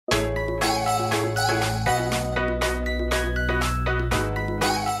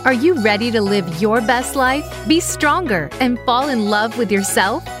Are you ready to live your best life, be stronger, and fall in love with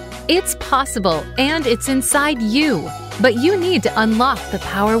yourself? It's possible, and it's inside you, but you need to unlock the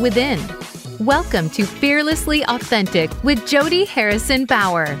power within. Welcome to Fearlessly Authentic with Jody Harrison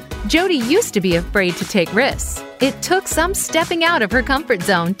Bauer. Jody used to be afraid to take risks. It took some stepping out of her comfort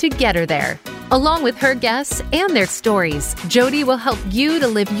zone to get her there. Along with her guests and their stories, Jody will help you to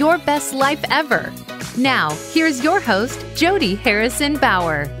live your best life ever. Now, here's your host, Jody Harrison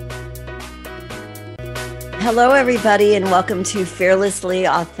Bauer. Hello, everybody, and welcome to Fearlessly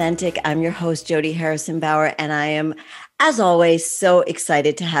Authentic. I'm your host, Jody Harrison Bauer, and I am, as always, so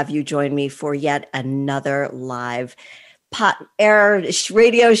excited to have you join me for yet another live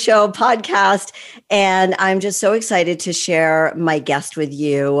radio show podcast. And I'm just so excited to share my guest with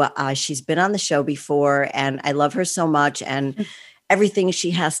you. She's been on the show before, and I love her so much. And everything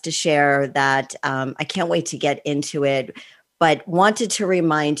she has to share that I can't wait to get into it, but wanted to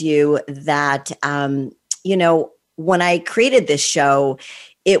remind you that, when I created this show,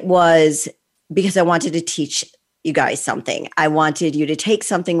 it was because I wanted to teach you guys something. I wanted you to take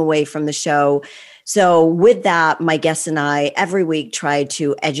something away from the show. So with that, my guests and I every week try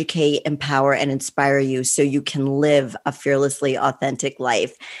to educate, empower, and inspire you so you can live a fearlessly authentic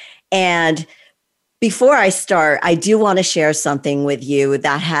life. And before I start, I do want to share something with you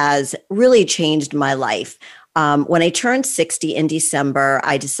that has really changed my life. When I turned 60 in December,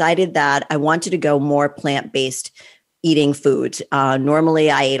 I decided that I wanted to go more plant-based eating foods. Normally,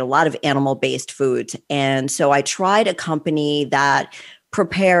 I ate a lot of animal-based foods. And so I tried a company that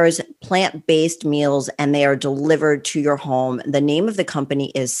prepares plant-based meals and they are delivered to your home. The name of the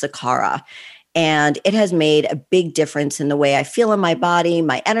company is Sakara. And it has made a big difference in the way I feel in my body,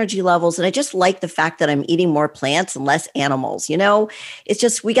 my energy levels. And I just like the fact that I'm eating more plants and less animals. It's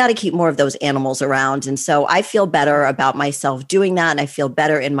just, we got to keep more of those animals around. And so I feel better about myself doing that. And I feel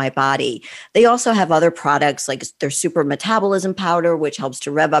better in my body. They also have other products like their super metabolism powder, which helps to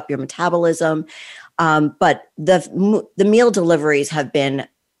rev up your metabolism. But the meal deliveries have been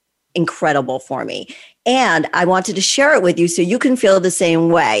incredible for me. And I wanted to share it with you so you can feel the same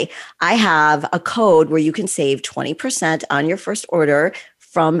way. I have a code where you can save 20% on your first order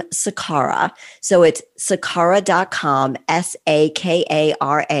from Sakara. So it's sakara.com, SAKARA.com.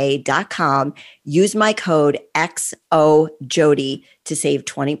 Use my code XOJody to save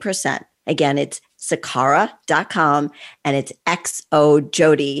 20%. Again, it's sakara.com and it's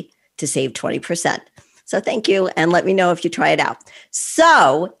XOJody to save 20%. So thank you. And let me know if you try it out.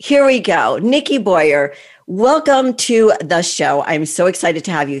 So here we go. Nikki Boyer, welcome to the show. I'm so excited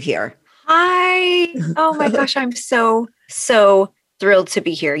to have you here. Hi. Oh my gosh. I'm so thrilled to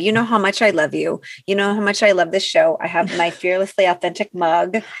be here. You know how much I love you. You know how much I love this show. I have my Fearlessly Authentic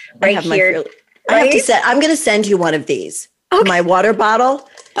mug right here. I'm going to send you one of these. Okay. My water bottle.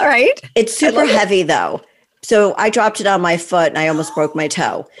 All right. It's super heavy though. So I dropped it on my foot and I almost broke my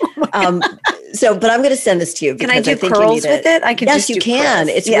toe. But I'm going to send this to you. Can I do curls with it? I can. Yes, you can.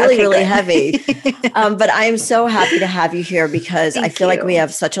 It's really heavy. But I am so happy to have you here because I feel like we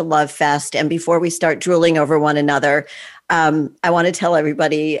have such a love fest. And before we start drooling over one another, I want to tell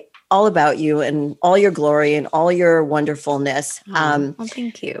everybody all about you and all your glory and all your wonderfulness. Well,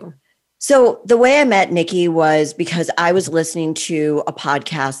 thank you. So the way I met Nikki was because I was listening to a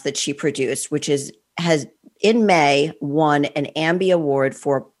podcast that she produced, which has in May won an Ambie award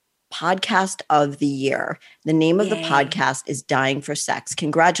for Podcast of the Year. The name of the podcast is Dying for Sex.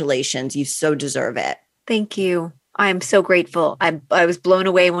 Congratulations. You so deserve it. Thank you. I'm so grateful. I was blown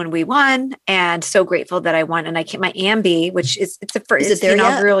away when we won and so grateful that I won. And I my Ambie, which it's the first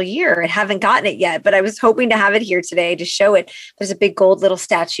inaugural year. I haven't gotten it yet, but I was hoping to have it here today to show it. There's a big gold little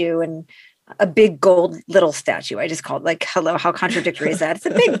statue and a big gold little statue. I just called hello, how contradictory is that? It's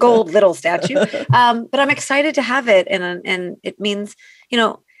a big gold little statue. But I'm excited to have it. And it means,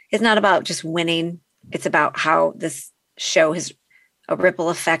 it's not about just winning. It's about how this show has a ripple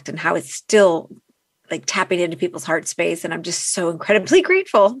effect and how it's still tapping into people's heart space. And I'm just so incredibly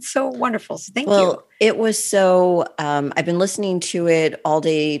grateful. So wonderful. So thank you. Well, it was so, I've been listening to it all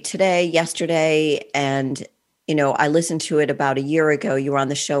day today, yesterday, and I listened to it about a year ago. You were on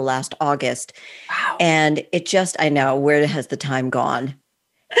the show last August. Wow. And it just, I know, where has the time gone?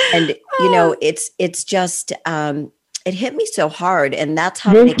 And, it's just, it hit me so hard. And that's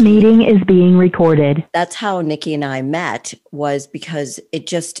how this meeting is being recorded. That's how Nikki and I met, was because it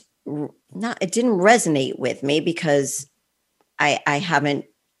just it didn't resonate with me because I haven't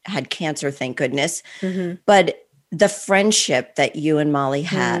had cancer, thank goodness. Mm-hmm. But the friendship that you and Molly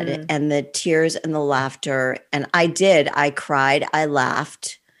had and the tears and the laughter, and I cried, I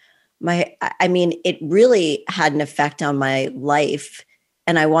laughed. It really had an effect on my life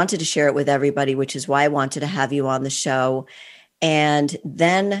and I wanted to share it with everybody, which is why I wanted to have you on the show. And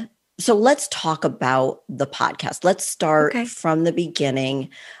then, so let's talk about the podcast. Let's start from the beginning.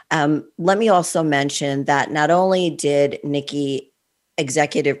 Let me also mention that not only did Nikki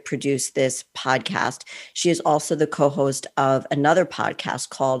executive produce this podcast, she is also the co-host of another podcast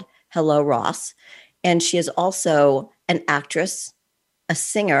called Hello, Ross. And she is also an actress, a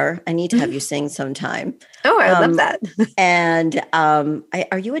singer. I need to have you sing sometime. Oh, I love that. And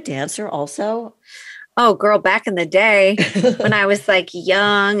are you a dancer also? Oh, girl, back in the day when I was like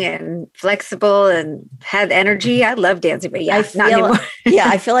young and flexible and had energy, I loved dancing, but not anymore.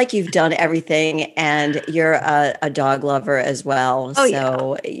 I feel like you've done everything, and you're a dog lover as well. Oh,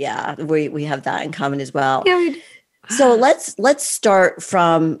 so we have that in common as well. Yeah, we do. So let's start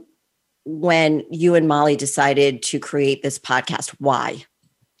from when you and Molly decided to create this podcast. Why?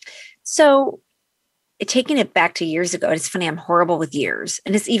 So taking it back to years ago, it's funny, I'm horrible with years.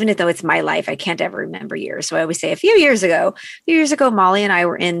 And it's even though it's my life, I can't ever remember years. So I always say a few years ago, Molly and I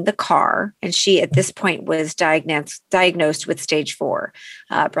were in the car, and she at this point was diagnosed with stage 4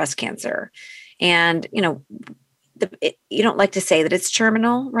 breast cancer. And, you know, you don't like to say that it's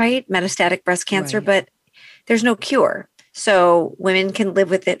terminal, right? Metastatic breast cancer, but there's no cure. So women can live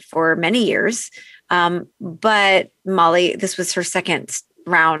with it for many years. But Molly, this was her second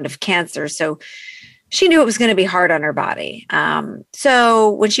round of cancer. So she knew it was going to be hard on her body.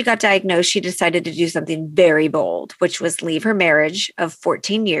 So when she got diagnosed, she decided to do something very bold, which was leave her marriage of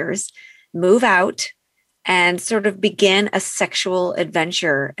 14 years, move out, and sort of begin a sexual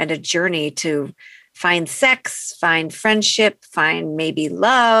adventure and a journey to find sex, find friendship, find maybe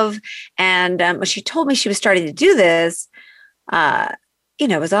love. And when she told me she was starting to do this, it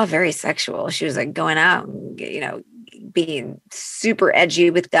was all very sexual. She was like going out and, being super edgy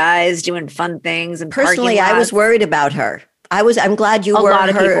with guys, doing fun things. And personally, I was worried about her. I'm glad you were. A lot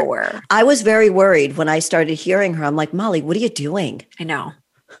of people were. I was very worried when I started hearing her. I'm like, Molly, what are you doing? I know.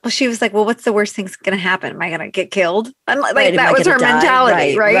 Well, she was like, well, what's the worst thing's going to happen? Am I going to get killed? And like that was her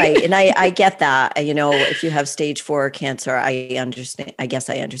mentality, right? Right. And I get that. If you have stage 4 cancer, I understand. I guess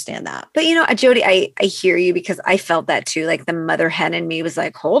I understand that. But, Jody, I hear you, because I felt that too. Like the mother hen in me was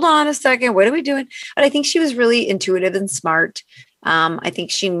like, hold on a second. What are we doing? But I think she was really intuitive and smart. I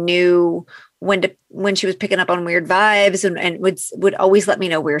think she knew when she was picking up on weird vibes, and would always let me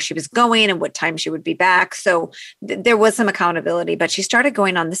know where she was going and what time she would be back. So there was some accountability, but she started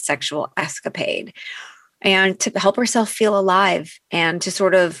going on the sexual escapade, and to help herself feel alive and to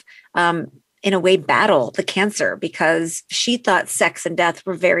sort of, in a way, battle the cancer, because she thought sex and death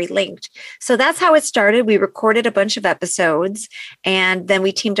were very linked. So that's how it started. We recorded a bunch of episodes, and then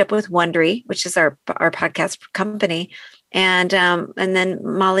we teamed up with Wondery, which is our podcast company. And then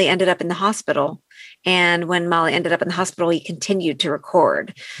Molly ended up in the hospital. And when Molly ended up in the hospital, we continued to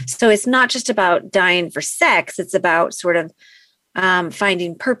record. So it's not just about dying for sex. It's about sort of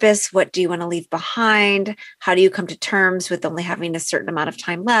finding purpose. What do you want to leave behind? How do you come to terms with only having a certain amount of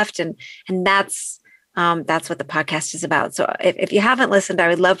time left? And that's what the podcast is about. So if you haven't listened, I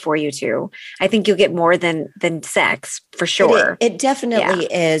would love for you to. I think you'll get more than sex, for sure. It definitely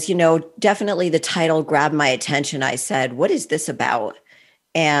is. Definitely the title grabbed my attention. I said, what is this about?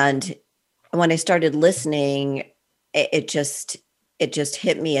 And when I started listening, it just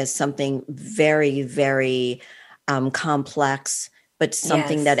hit me as something very, very complex, but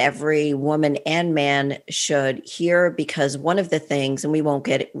something that every woman and man should hear, because one of the things, and we won't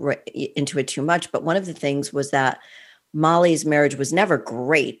get into it too much, but one of the things was that Molly's marriage was never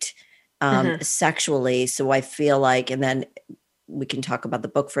great sexually. So I feel like, and then we can talk about the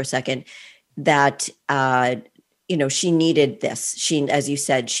book for a second, that, she needed this. As you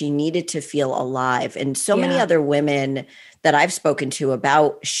said, she needed to feel alive. And so many other women that I've spoken to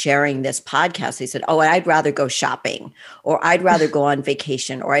about sharing this podcast, they said, oh, I'd rather go shopping, or I'd rather go on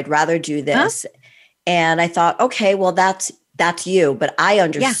vacation, or I'd rather do this. And I thought, okay, well, that's you. But I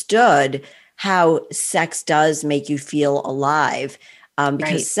understood how sex does make you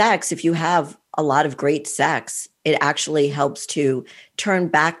because sex, if you have a lot of great sex, it actually helps to turn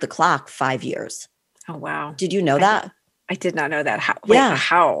back the clock 5 years. Oh, wow. Did you know that? I did not know that.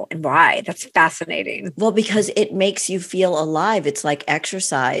 How and why? That's fascinating. Well, because it makes you feel alive. It's like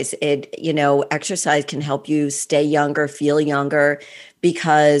exercise. Exercise can help you stay younger, feel younger,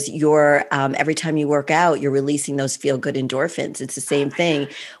 because you're every time you work out, you're releasing those feel-good endorphins. It's the same thing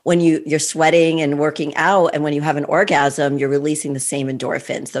when you're sweating and working out, and when you have an orgasm, you're releasing the same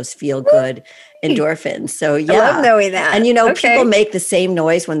endorphins, those feel-good endorphins. So I love knowing that. And people make the same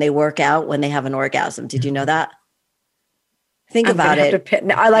noise when they work out when they have an orgasm. Did you know that? Think about it.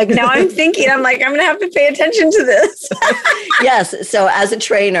 Now I'm thinking, I'm like, I'm going to have to pay attention to this. Yes. So as a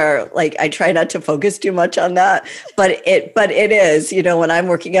trainer, like I try not to focus too much on that, but it is, when I'm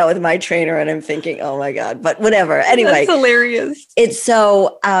working out with my trainer and I'm thinking, oh my God, but whatever. Anyway, that's hilarious. It's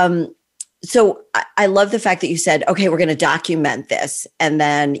so I love the fact that you said, okay, we're going to document this. And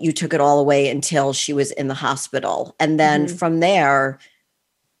then you took it all away until she was in the hospital. And then from there,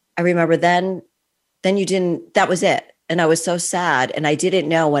 I remember then you didn't, that was it. And I was so sad. And I didn't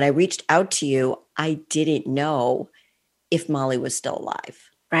know when I reached out to you, I didn't know if Molly was still alive.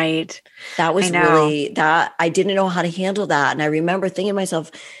 Right. That was really that I didn't know how to handle that. And I remember thinking to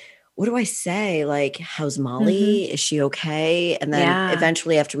myself, what do I say? Like, how's Molly? Is she okay? And then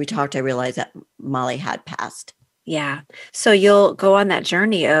eventually after we talked, I realized that Molly had passed. Yeah. So you'll go on that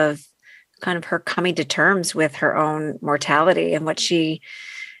journey of kind of her coming to terms with her own mortality and what she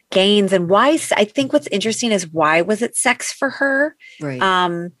gains and why. I think what's interesting is why was it sex for her?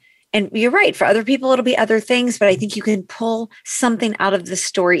 Right. And you're right. For other people, it'll be other things, but I think you can pull something out of the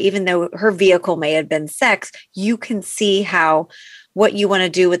story, even though her vehicle may have been sex. You can see how what you want to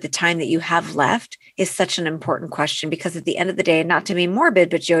do with the time that you have left is such an important question, because at the end of the day, not to be morbid,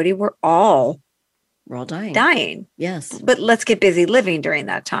 but Jody, we're all dying. Yes. But let's get busy living during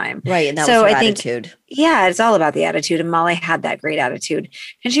that time. Right. And that was her attitude. Yeah, it's all about the attitude. And Molly had that great attitude.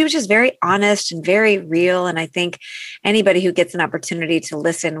 And she was just very honest and very real. And I think anybody who gets an opportunity to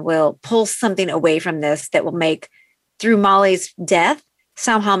listen will pull something away from this that will make, through Molly's death,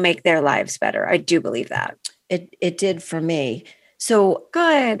 somehow make their lives better. I do believe that. It did for me. So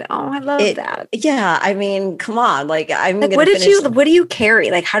good. Oh, I love that. Yeah. I mean, come on. Like, what do you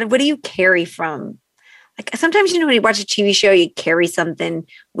carry? Like, what do you carry from? Like, sometimes, when you watch a TV show, you carry something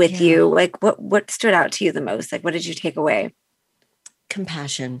with you. Like, what stood out to you the most? Like, what did you take away?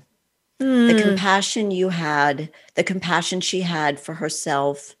 Compassion. The compassion you had, the compassion she had for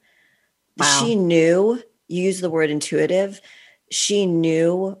herself. Wow. She knew, you use the word intuitive, she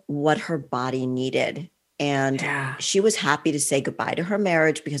knew what her body needed. And she was happy to say goodbye to her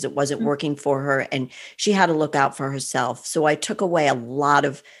marriage because it wasn't working for her. And she had to look out for herself. So I took away a lot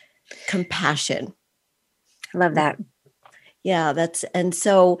of compassion. I love that. Yeah, and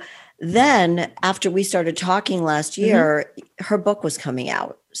so then after we started talking last year, her book was coming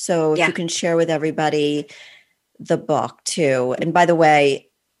out. So if you can share with everybody the book too. And by the way,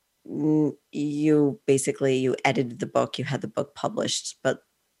 you edited the book, you had the book published, but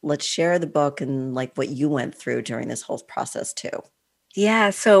let's share the book and like what you went through during this whole process too. Yeah.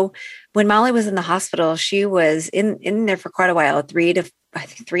 So when Molly was in the hospital, she was in there for quite a while,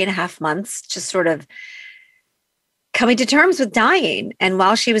 3.5 months, just sort of coming to terms with dying. And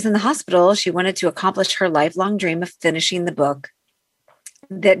while she was in the hospital, she wanted to accomplish her lifelong dream of finishing the book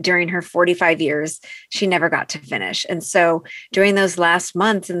that during her 45 years, she never got to finish. And so during those last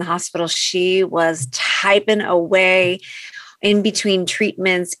months in the hospital, she was typing away in between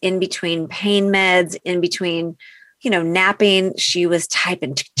treatments, in between pain meds, in between, napping. She was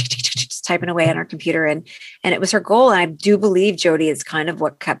typing away on her computer. And it was her goal. And I do believe, Jody, it's kind of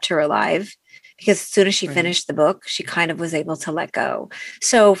what kept her alive, because as soon as she finished the book, she kind of was able to let go.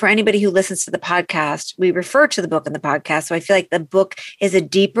 So for anybody who listens to the podcast, we refer to the book in the podcast. So I feel like the book is a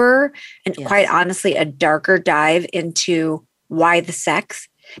deeper and quite honestly, a darker dive into why the sex,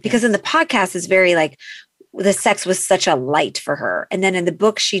 because in the podcast is very like, the sex was such a light for her. And then in the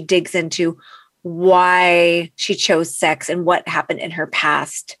book, she digs into why she chose sex and what happened in her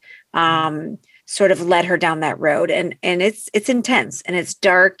past, sort of led her down that road. And it's intense and it's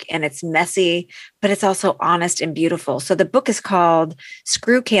dark and it's messy, but it's also honest and beautiful. So the book is called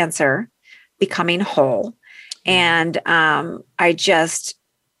Screw Cancer, Becoming Whole. And I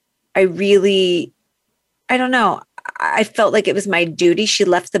don't know. I felt like it was my duty. She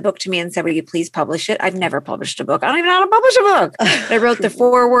left the book to me and said, will you please publish it? I've never published a book. I don't even know how to publish a book. I wrote the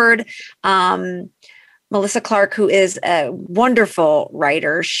foreword. Melissa Clark, who is a wonderful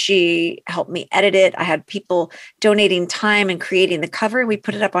writer, she helped me edit it. I had people donating time and creating the cover. We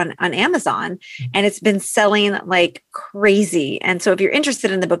put it up on Amazon and it's been selling like crazy. And so if you're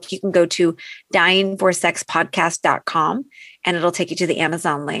interested in the book, you can go to dyingforsexpodcast.com and it'll take you to the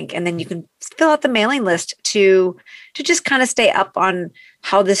Amazon link. And then you can fill out the mailing list to just kind of stay up on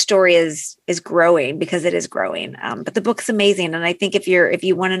how this story is growing, because it is growing. But the book's amazing. And I think if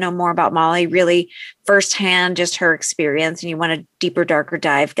you want to know more about Molly, really firsthand, just her experience, and you want a deeper, darker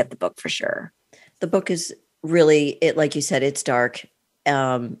dive, get the book for sure. The book is really, like you said, it's dark.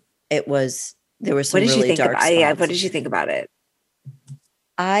 There was some really dark spots. What did you think about it?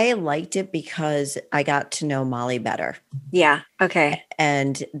 I liked it because I got to know Molly better. Yeah. Okay.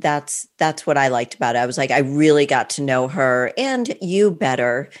 And that's what I liked about it. I was like, I really got to know her and you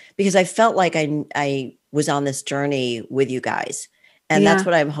better because I felt like I was on this journey with you guys. And that's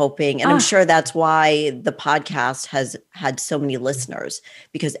what I'm hoping. And I'm sure that's why the podcast has had so many listeners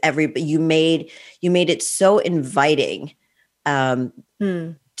because you made it so inviting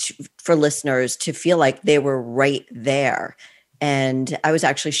for listeners to feel like they were right there. And I was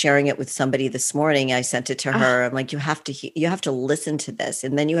actually sharing it with somebody this morning. I sent it to her. I'm like, you have to listen to this.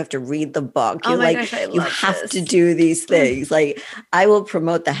 And then you have to read the book. You have to do these things. Like I will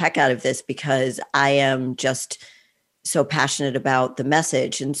promote the heck out of this because I am just so passionate about the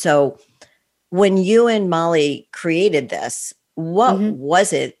message. And so when you and Molly created this, what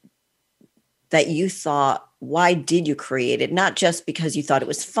was it that you thought, why did you create it? Not just because you thought it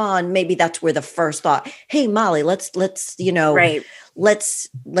was fun. Maybe that's where the first thought, hey, Molly, let's let's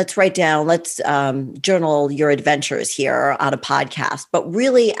write down, let's journal your adventures here on a podcast. But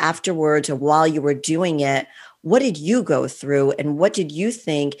really afterwards or while you were doing it, what did you go through? And what did you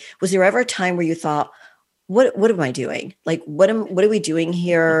think? Was there ever a time where you thought, what am I doing? Like, what are we doing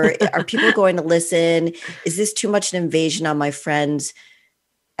here? Are people going to listen? Is this too much an invasion on my friend's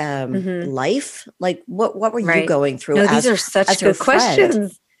life? Like, what were you going through? No, these are such good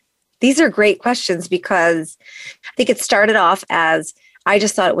questions. These are great questions because I think it started off as I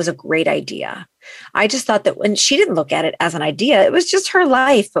just thought it was a great idea. I just thought that when she didn't look at it as an idea, it was just her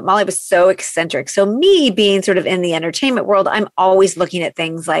life. But Molly was so eccentric. So me being sort of in the entertainment world, I'm always looking at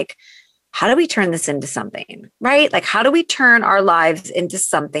things like, how do we turn this into something, right? Like, how do we turn our lives into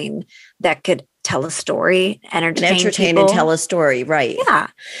something that could tell a story, entertain and tell a story, right? Yeah.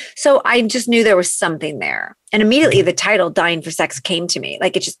 So I just knew there was something there. And immediately the title Dying for Sex came to me.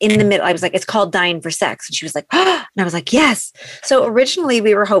 Like it just in the middle, I was like, it's called Dying for Sex. And she was like, oh, and I was like, yes. So originally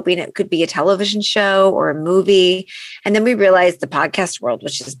we were hoping it could be a television show or a movie. And then we realized the podcast world,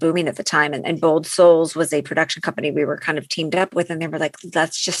 which is booming at the time. And Bold Souls was a production company we were kind of teamed up with. And they were like,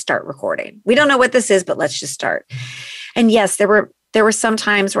 let's just start recording. We don't know what this is, but let's just start. And yes, there were some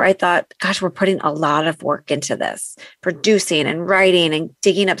times where I thought, gosh, we're putting a lot of work into this, producing and writing and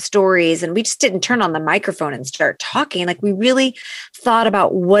digging up stories. And we just didn't turn on the microphone and start talking. Like we really thought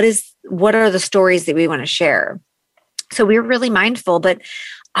about what are the stories that we want to share. So we were really mindful, but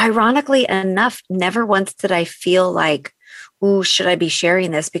ironically enough, never once did I feel like, ooh, should I be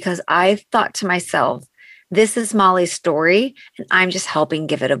sharing this? Because I thought to myself, this is Molly's story and I'm just helping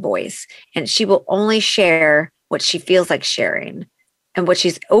give it a voice. And she will only share what she feels like sharing and what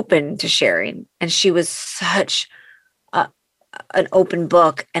she's open to sharing. And she was such an open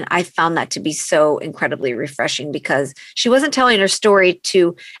book. And I found that to be so incredibly refreshing because she wasn't telling her story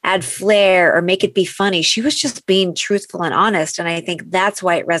to add flair or make it be funny. She was just being truthful and honest. And I think that's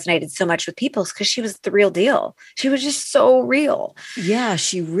why it resonated so much with people because she was the real deal. She was just so real. Yeah,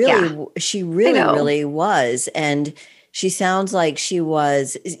 she really was. And she sounds like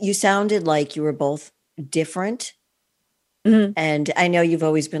you sounded like you were both different. Mm-hmm. And I know you've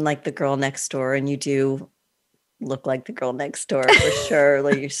always been like the girl next door and you do look like the girl next door for sure.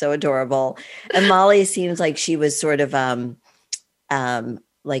 Like you're so adorable. And Molly seems like she was sort of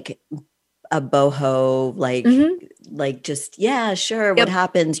like a boho, like just, yeah, sure. Yep. What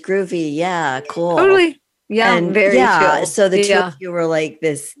happens? Groovy. Yeah. Cool. Totally. Yeah. And very chill. So the two of you were like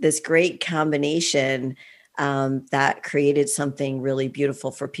this great combination that created something really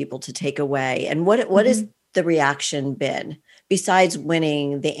beautiful for people to take away. And what is the reaction been besides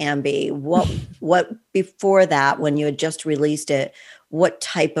winning the Ambie? What before that, when you had just released it, what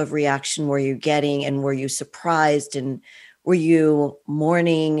type of reaction were you getting? And were you surprised? And were you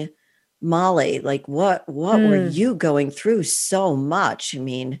mourning Molly? Like what were you going through so much? I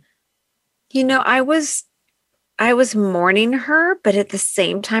mean, I was mourning her, but at the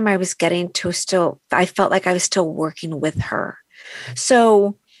same time I was getting to I felt like I was still working with her.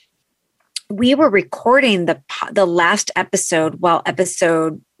 So we were recording the last episode while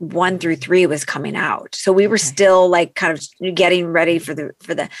episode 1 through 3 was coming out. So we were still like kind of getting ready for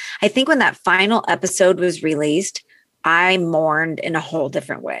the, I think when that final episode was released, I mourned in a whole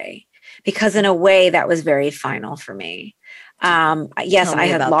different way because in a way that was very final for me. Yes, I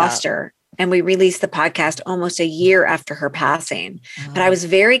had lost her and we released the podcast almost a year after her passing, but I was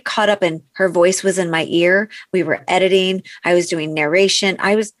very caught up in her voice was in my ear. We were editing. I was doing narration.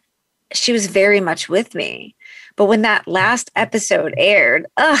 She was very much with me. But when that last episode aired,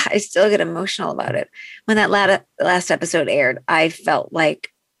 I still get emotional about it. When that last episode aired, I felt like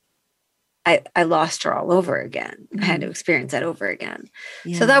I lost her all over again. I had to experience that over again.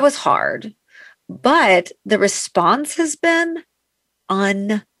 Yeah. So that was hard. But the response has been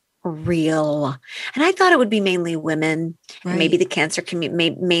unreal. And I thought it would be mainly women, and maybe the cancer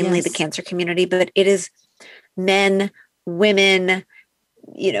community, mainly the cancer community, but it is men, women,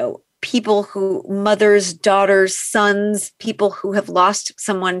 people who, mothers, daughters, sons, people who have lost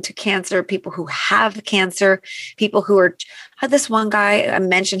someone to cancer, people who have cancer, people who are, this one guy, I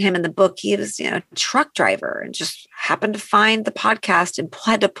mentioned him in the book. He was, a truck driver and just happened to find the podcast and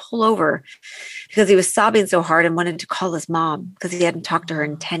had to pull over because he was sobbing so hard and wanted to call his mom because he hadn't talked to her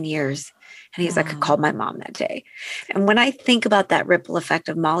in 10 years. And he's like, I called my mom that day. And when I think about that ripple effect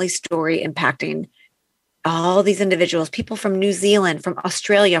of Molly's story impacting all these individuals, people from New Zealand, from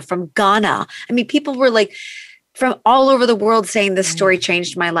Australia, from Ghana. I mean, people were like from all over the world saying this story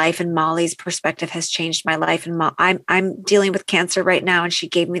changed my life and Molly's perspective has changed my life. And I'm dealing with cancer right now. And she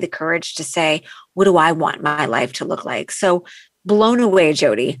gave me the courage to say, what do I want my life to look like? So blown away,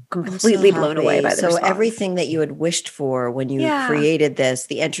 Jody, completely blown away by the response. Everything that you had wished for when you created this,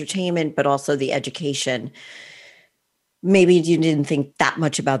 the entertainment, but also the education, maybe you didn't think that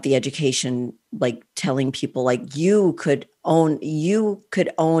much about the education, like telling people like you could own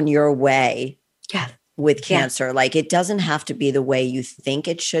your way with cancer. Like it doesn't have to be the way you think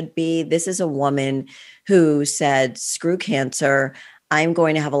it should be. This is a woman who said, screw cancer. I'm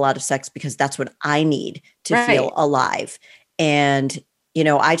going to have a lot of sex because that's what I need to feel alive. And,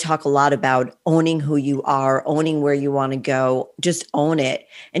 I talk a lot about owning who you are, owning where you want to go, just own it.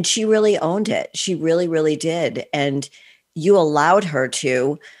 And she really owned it. She really, really did. And you allowed her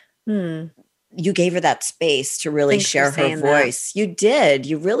to, you gave her that space to really share her voice. That. You did,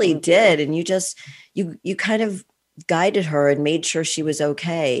 you really did. And you just, you kind of guided her and made sure she was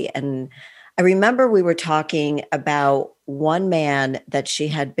okay. And I remember we were talking about one man that she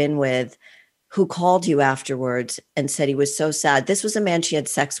had been with who called you afterwards and said he was so sad. This was a man she had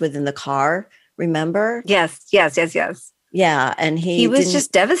sex with in the car. Remember? Yes. Yeah. And he was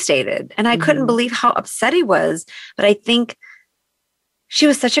just devastated. And I couldn't believe how upset he was. But I think she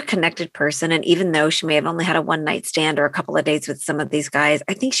was such a connected person. And even though she may have only had a one night stand or a couple of dates with some of these guys,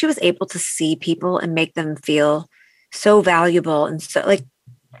 I think she was able to see people and make them feel so valuable. And so like,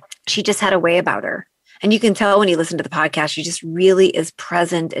 she just had a way about her. And you can tell when you listen to the podcast, she just really is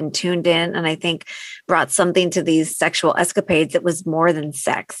present and tuned in. And I think brought something to these sexual escapades that was more than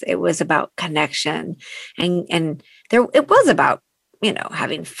sex. It was about connection. And it was about,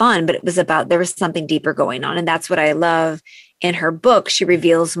 having fun, but it was about, there was something deeper going on. And that's what I love. In her book, she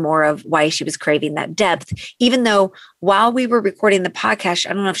reveals more of why she was craving that depth, even though while we were recording the podcast,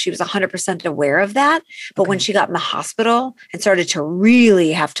 I don't know if she was 100% aware of that, but when she got in the hospital and started to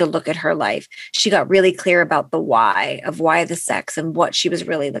really have to look at her life, she got really clear about the why the sex and what she was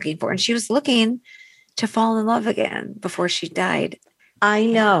really looking for. And she was looking to fall in love again before she died. I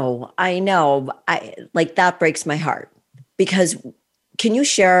know. That breaks my heart because can you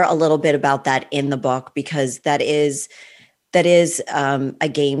share a little bit about that in the book? Because that is a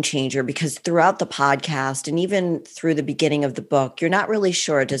game changer because throughout the podcast and even through the beginning of the book, you're not really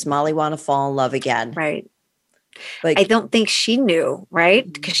sure, does Molly want to fall in love again? Right. Like, I don't think she knew,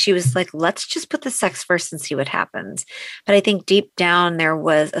 right? Because she was like, let's just put the sex first and see what happens. But I think deep down there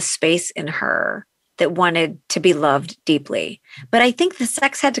was a space in her that wanted to be loved deeply. But I think the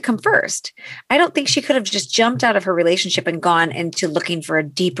sex had to come first. I don't think she could have just jumped out of her relationship and gone into looking for a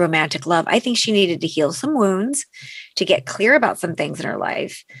deep romantic love. I think she needed to heal some wounds, to get clear about some things in her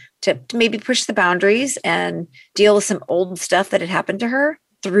life, to maybe push the boundaries and deal with some old stuff that had happened to her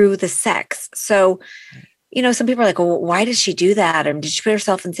through the sex. So, some people are like, well, why did she do that? Or did she put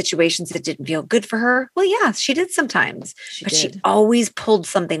herself in situations that didn't feel good for her? Well, yeah, she did sometimes, she always pulled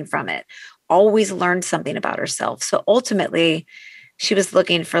something from it, always learned something about herself. So ultimately, she was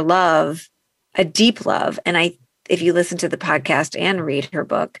looking for love, a deep love. And if you listen to the podcast and read her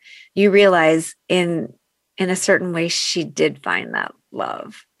book, you realize in a certain way, she did find that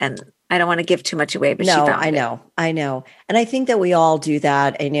love. And I don't want to give too much away, but she found it. I know. And I think that we all do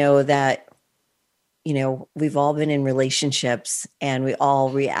that. I know that, we've all been in relationships and we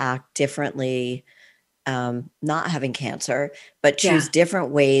all react differently, not having cancer, but choose different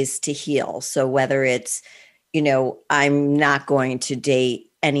ways to heal. So whether it's, I'm not going to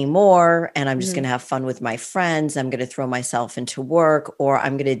date anymore and I'm just going to have fun with my friends, I'm going to throw myself into work, or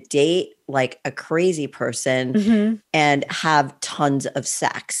I'm going to date like a crazy person and have tons of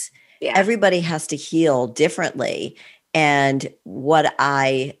sex. Yeah. Everybody has to heal differently. And what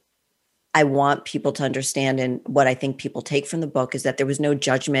I want people to understand, and what I think people take from the book, is that there was no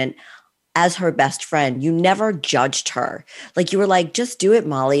judgment. As her best friend, you never judged her. Like you were like, just do it,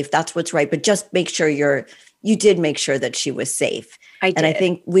 Molly, if that's what's right, but just make sure you did make sure that she was safe. I did. And I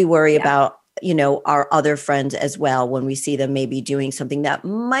think we worry about our other friends as well, when we see them maybe doing something that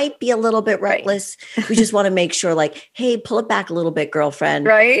might be a little bit reckless, we just want to make sure like, hey, pull it back a little bit, girlfriend.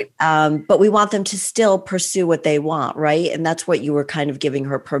 Right. But we want them to still pursue what they want. Right. And that's what you were kind of giving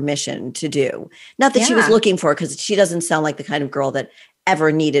her permission to do. Not that she was looking for, because she doesn't sound like the kind of girl that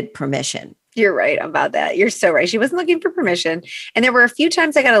ever needed permission. You're right about that. You're so right. She wasn't looking for permission. And there were a few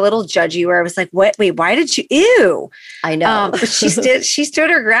times I got a little judgy where I was like, what? Wait, why did you? Ew. I know. But she stood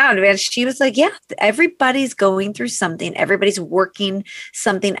her ground, man. She was like, yeah, everybody's going through something. Everybody's working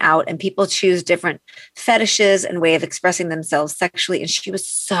something out, and people choose different fetishes and way of expressing themselves sexually. And she was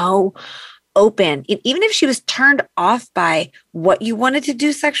so open. Even if she was turned off by what you wanted to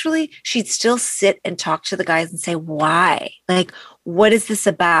do sexually, she'd still sit and talk to the guys and say, why? Like, what is this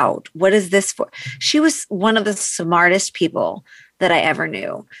about? What is this for? She was one of the smartest people that I ever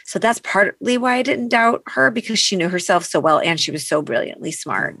knew. So that's partly why I didn't doubt her, because she knew herself so well and she was so brilliantly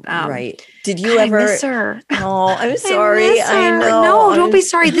smart. Right. Did you ever miss her? Oh, I'm sorry. I know. No, don't be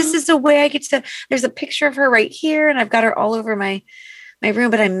sorry. This is the way I get to, there's a picture of her right here, and I've got her all over my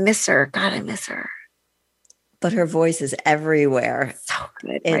room, but I miss her. God, I miss her. But her voice is everywhere. So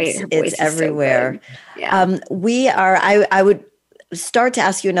good, It's everywhere. So yeah. I would start to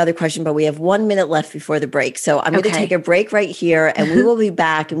ask you another question, but we have 1 minute left before the break. So I'm going to take a break right here, and we will be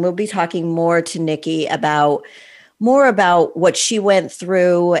back, and we'll be talking more to Nikki about what she went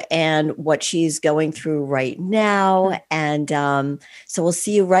through and what she's going through right now. And so we'll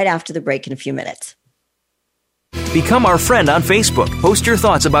see you right after the break in a few minutes. Become our friend on Facebook. Post your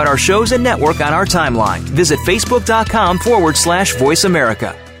thoughts about our shows and network on our timeline. Visit facebook.com/Voice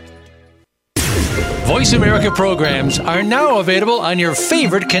America. Voice America programs are now available on your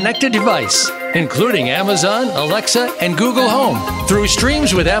favorite connected device, including Amazon, Alexa, and Google Home. Through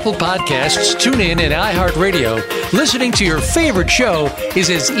streams with Apple Podcasts, TuneIn, and iHeartRadio, listening to your favorite show is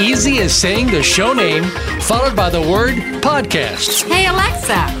as easy as saying the show name followed by the word podcast. Hey,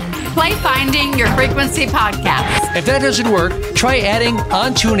 Alexa, play Finding Your Frequency podcast. If that doesn't work, try adding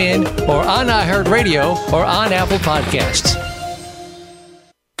on TuneIn or on iHeartRadio or on Apple Podcasts.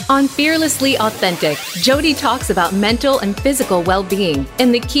 On Fearlessly Authentic, Jody talks about mental and physical well-being,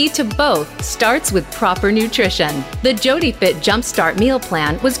 and the key to both starts with proper nutrition. The Jody Fit Jumpstart Meal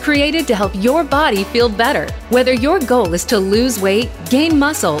Plan was created to help your body feel better. Whether your goal is to lose weight, gain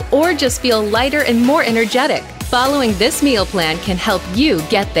muscle, or just feel lighter and more energetic, following this meal plan can help you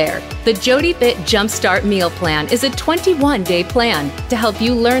get there. The Jody Fit Jumpstart Meal Plan is a 21-day plan to help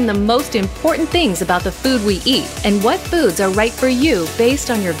you learn the most important things about the food we eat and what foods are right for you based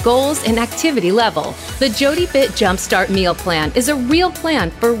on your goals and activity level. The Jody Fit Jumpstart Meal Plan is a real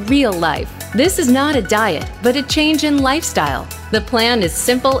plan for real life. This is not a diet, but a change in lifestyle. The plan is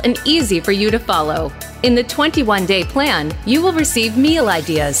simple and easy for you to follow. In the 21-day plan, you will receive meal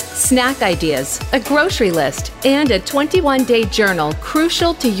ideas, snack ideas, a grocery list, and a 21-day journal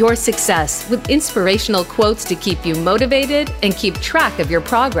crucial to your success, with inspirational quotes to keep you motivated and keep track of your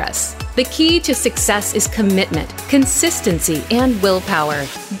progress. The key to success is commitment, consistency, and willpower.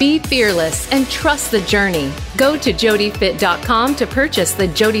 Be fearless and trust the journey. Go to jodyfit.com to purchase the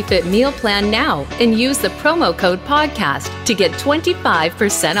Jody Fit Meal Plan now and use the promo code podcast to get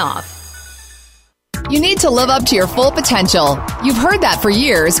 25% off. You need to live up to your full potential. You've heard that for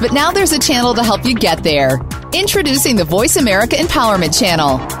years, but now there's a channel to help you get there. Introducing the Voice America Empowerment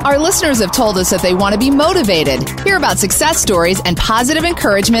Channel. Our listeners have told us that they want to be motivated, hear about success stories, and positive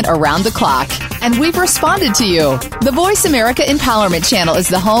encouragement around the clock. And we've responded to you. The Voice America Empowerment Channel is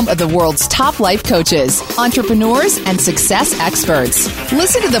the home of the world's top life coaches, entrepreneurs, and success experts.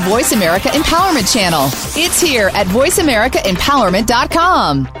 Listen to the Voice America Empowerment Channel. It's here at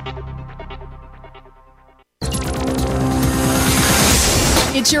voiceamericaempowerment.com.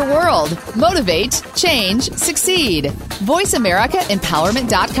 It's your world. Motivate, change, succeed.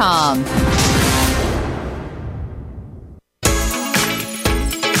 VoiceAmericaEmpowerment.com.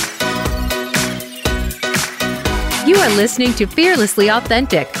 You are listening to Fearlessly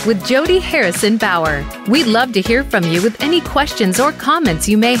Authentic with Jody Harrison Bauer. We'd love to hear from you with any questions or comments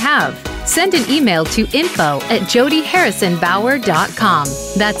you may have. Send an email to info@jodyharrisonbauer.com.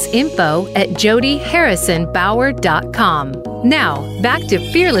 That's info@jodyharrisonbauer.com. Now, back to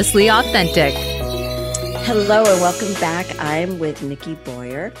Fearlessly Authentic. Hello and welcome back. I'm with Nikki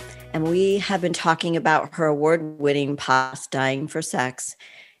Boyer, and we have been talking about her award-winning podcast, Dying for Sex.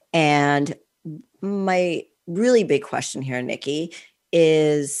 And my really big question here, Nikki,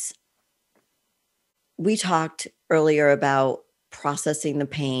 is we talked earlier about processing the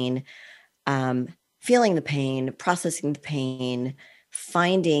pain, feeling the pain, processing the pain,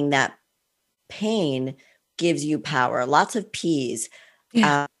 finding that pain gives you power. Lots of P's.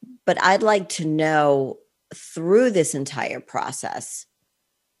 Yeah. But I'd like to know through this entire process,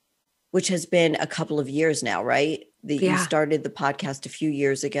 which has been a couple of years now, right? You started the podcast a few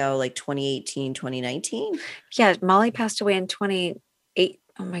years ago, like 2018, 2019. Yeah. Molly passed away in 2008.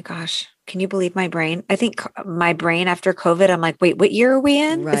 Oh my gosh. Can you believe my brain? I think my brain after COVID, I'm like, wait, what year are we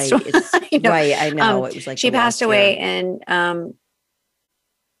in? Right. Right. I know. It was like she passed away in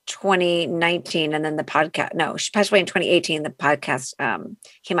 2019, and then the podcast. No, she passed away in 2018. The podcast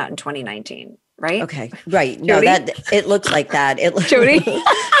came out in 2019. Right. Okay. Right. Jody? No, it looks like that. Jody.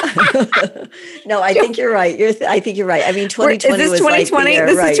 No, I think you're right. I think you're right. I mean, 2020 is this was 2020? Like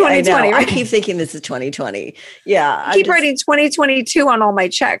this is 2020. Right? I keep thinking this is 2020. Yeah. I keep writing 2022 on all my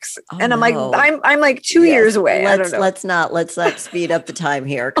checks, and I'm like, I'm like 2 years away. Let's not speed up the time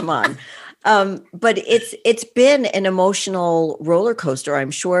here. Come on. But it's been an emotional roller coaster,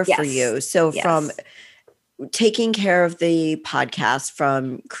 I'm sure, for you. So from taking care of the podcast,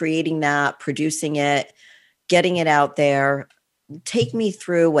 from creating that, producing it, getting it out there, take me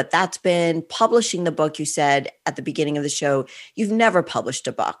through what that's been. Publishing the book, you said at the beginning of the show, you've never published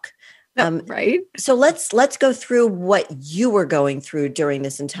a book. Right. So let's go through what you were going through during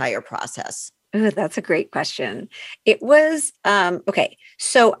this entire process. Oh, that's a great question. It was, okay.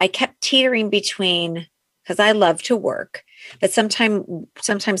 So I kept teetering between, because I love to work, but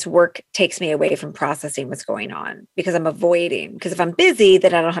sometimes work takes me away from processing what's going on because I'm avoiding, because if I'm busy,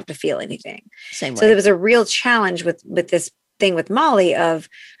 then I don't have to feel anything. Same way. So there was a real challenge with this thing with Molly of,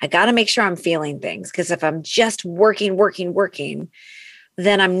 I got to make sure I'm feeling things, because if I'm just working,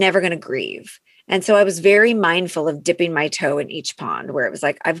 then I'm never going to grieve. And so I was very mindful of dipping my toe in each pond, where it was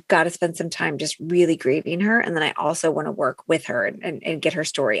like, I've got to spend some time just really grieving her. And then I also want to work with her and get her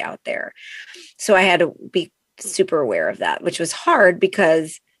story out there. So I had to be super aware of that, which was hard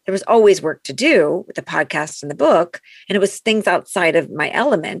because there was always work to do with the podcast and the book. And it was things outside of my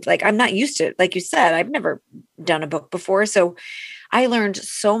element. Like, I'm not used to it. Like you said, I've never done a book before. So I learned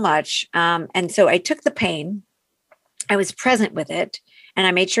so much. And so I took the pain, I was present with it, and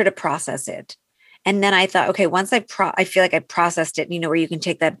I made sure to process it. And then I thought, okay, once I feel like I processed it, where you can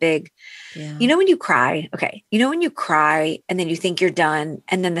take that big, when you cry, when you cry and then you think you're done.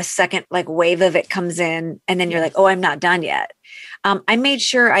 And then the second wave of it comes in, and then you're like, oh, I'm not done yet. I made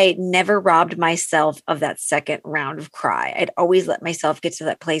sure I never robbed myself of that second round of cry. I'd always let myself get to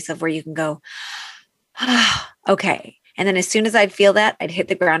that place of where you can go, okay. And then as soon as I'd feel that, I'd hit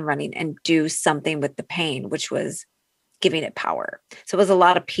the ground running and do something with the pain, which was giving it power. So it was a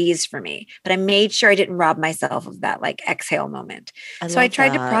lot of P's for me, but I made sure I didn't rob myself of that exhale moment. So I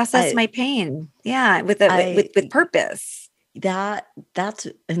tried to process my pain. Yeah. With purpose. That's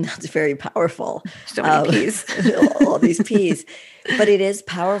very powerful. So many P's. All these P's, but it is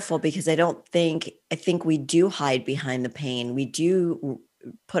powerful because I think we do hide behind the pain. We do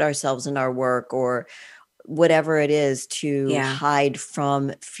put ourselves in our work or whatever it is to hide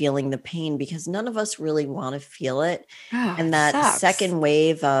from feeling the pain, because none of us really want to feel it. Oh, and that sucks. Second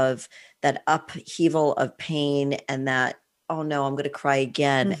wave of that upheaval of pain, and that, oh no, I'm going to cry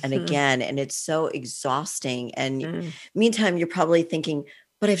again and again. And it's so exhausting. And meantime, you're probably thinking,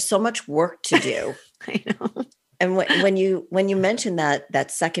 but I have so much work to do. I know. And when you mentioned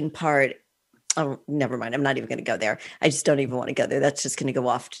that second part, oh, never mind. I'm not even going to go there. I just don't even want to go there. That's just going to go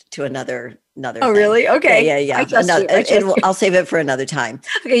off to another. Oh, thing. Really? Okay. Yeah. I'll save it for another time.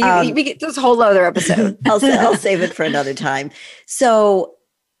 Okay. We get this whole other episode. I'll save it for another time. So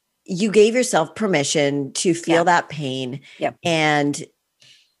you gave yourself permission to feel that pain. Yep. And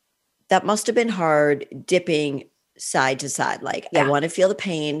that must've been hard, dipping side to side. I want to feel the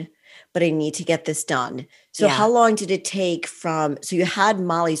pain, but I need to get this done. So how long did it take so you had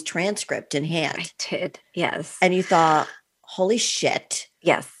Molly's transcript in hand? I did. Yes. And you thought, holy shit.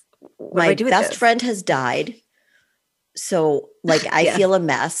 Yes. My best friend has died. So I feel a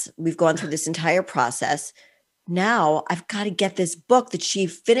mess. We've gone through this entire process. Now I've got to get this book that she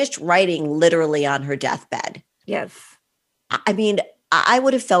finished writing literally on her deathbed. Yes. I mean, I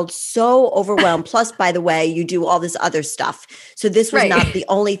would have felt so overwhelmed. Plus, by the way, you do all this other stuff. So this was not the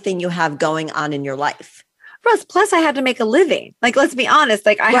only thing you have going on in your life. Plus I had to make a living. Let's be honest.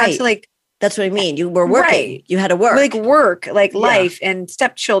 I had to that's what I mean. You were working. Right. You had to work. Life and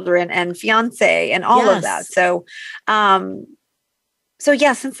stepchildren and fiance and all of that. So,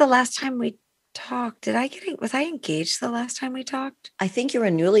 since the last time we talked, was I engaged the last time we talked? I think you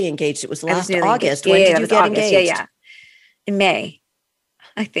were newly engaged. It was last August. When did you get engaged? Yeah. In May,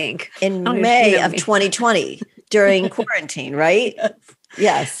 I think. In May of 2020 during quarantine, right?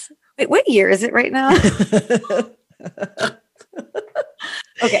 Yes. Wait, what year is it right now?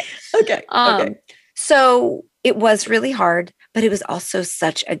 Okay. So it was really hard, but it was also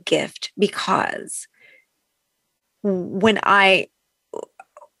such a gift because when I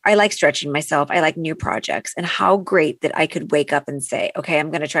like stretching myself. I like new projects, and how great that I could wake up and say, okay,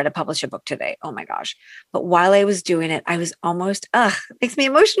 I'm going to try to publish a book today. Oh my gosh. But while I was doing it, I was almost, it makes me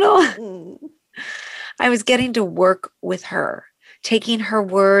emotional. I was getting to work with her, taking her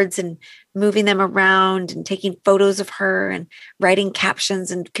words and moving them around and taking photos of her and writing captions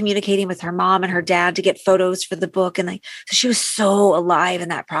and communicating with her mom and her dad to get photos for the book. And so she was so alive in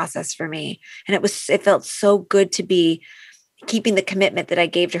that process for me. And it felt so good to be keeping the commitment that I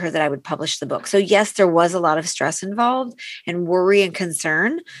gave to her that I would publish the book. So yes, there was a lot of stress involved and worry and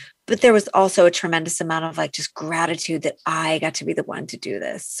concern, but there was also a tremendous amount of like just gratitude that I got to be the one to do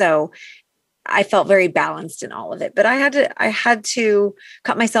this. So I felt very balanced in all of it, but I had to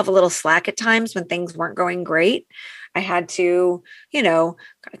cut myself a little slack at times when things weren't going great. I had to,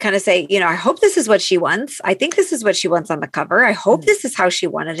 kind of say, I hope this is what she wants. I think this is what she wants on the cover. I hope this is how she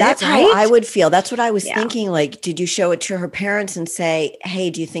wanted That's it. That's how I would feel. That's what I was thinking. Like, did you show it to her parents and say,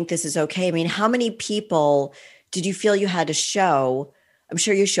 hey, do you think this is okay? I mean, how many people did you feel you had to show? I'm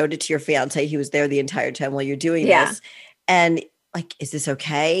sure you showed it to your fiance. He was there the entire time while you're doing this. And like, is this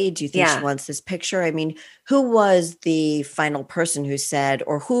okay? Do you think she wants this picture? I mean, who was the final person who said,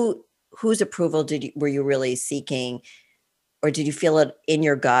 or whose approval were you really seeking? Or did you feel it in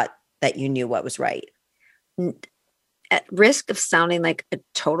your gut that you knew what was right? At risk of sounding like a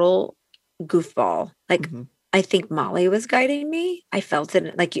total goofball, I think Molly was guiding me. I felt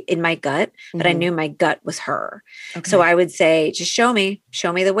it like in my gut, but I knew my gut was her. Okay. So I would say, just show me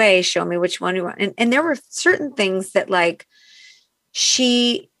the way, show me which one you want. And there were certain things that like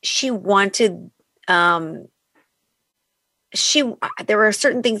she wanted, there were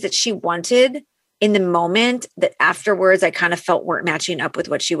certain things that she wanted in the moment that afterwards I kind of felt weren't matching up with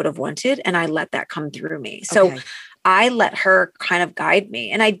what she would have wanted. And I let that come through me. So I let her kind of guide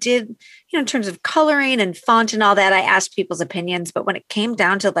me. And I did, in terms of coloring and font and all that, I asked people's opinions. But when it came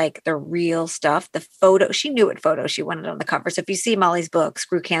down to like the real stuff, the photo, she knew what photo she wanted on the cover. So if you see Molly's book,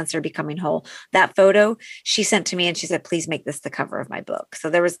 Screw Cancer, Becoming Whole, that photo she sent to me and she said, please make this the cover of my book. So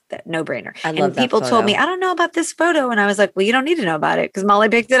there was that no-brainer. And people told me, I don't know about this photo. And I was like, well, you don't need to know about it because Molly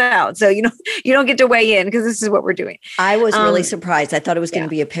picked it out. So, you don't get to weigh in because this is what we're doing. I was really surprised. I thought it was going to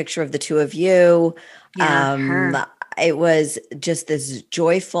be a picture of the two of you. It was just this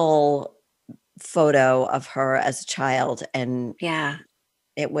joyful photo of her as a child. And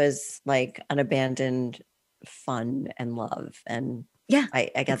it was like unabandoned fun and love. And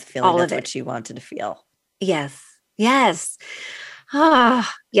I got the feeling that's what she wanted to feel. Yes. Oh,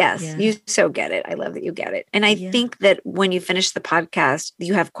 yes. Yeah. You so get it. I love that you get it. And I think that when you finish the podcast,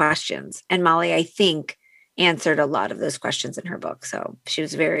 you have questions. And Molly, I think, answered a lot of those questions in her book. So she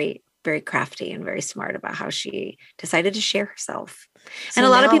was very, very crafty and very smart about how she decided to share herself. So and a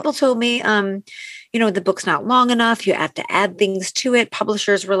lot of people told me, the book's not long enough. You have to add things to it.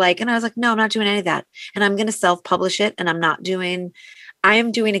 Publishers were like, and I was like, no, I'm not doing any of that. And I'm going to self-publish it. And I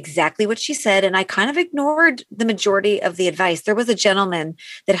am doing exactly what she said. And I kind of ignored the majority of the advice. There was a gentleman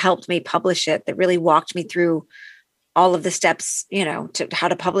that helped me publish it that really walked me through all of the steps, to how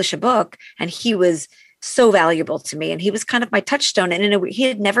to publish a book. And he was so valuable to me. And he was kind of my touchstone. And he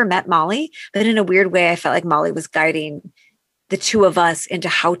had never met Molly, but in a weird way, I felt like Molly was guiding the two of us into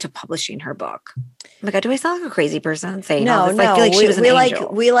how to publishing her book. Oh my God, do I sound like a crazy person saying all this? I feel like she was an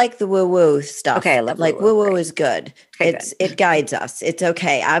angel. We like the woo-woo stuff. Okay, I love woo-woo is good. Okay, it guides us. It's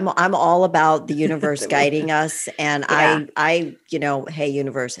okay. I'm all about the universe guiding us. And I hey,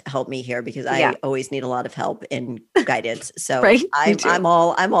 universe, help me here because I always need a lot of help in guidance. So I'm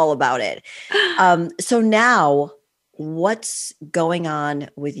all about it. So now what's going on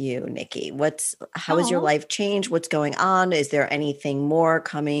with you, Nikki? How has your life changed? What's going on? Is there anything more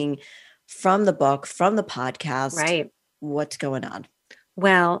coming from the book, from the podcast? Right. What's going on?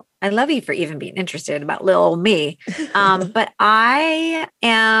 Well, I love you for even being interested about little old me. But I'm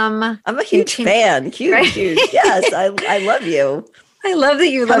a huge fan. Huge. Yes. I love you. I love that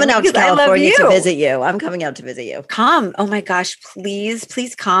you coming out to California to visit you. I'm coming out to visit you. Come. Oh my gosh,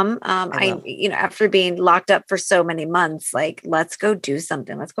 please come. After being locked up for so many months, like, let's go do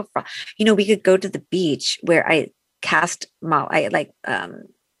something. Let's go. We could go to the beach where I cast Molly.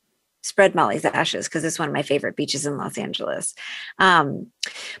 Spread Molly's ashes because it's one of my favorite beaches in Los Angeles. But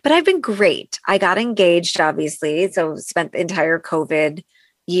I've been great. I got engaged, obviously. So spent the entire COVID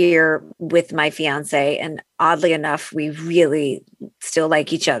year with my fiance. And oddly enough, we really still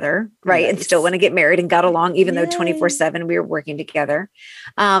like each other, right? Nice. And still want to get married and got along, even though 24/7 we were working together.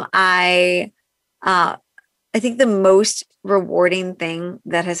 I I think the most rewarding thing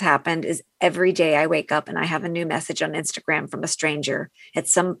that has happened is every day I wake up and I have a new message on Instagram from a stranger at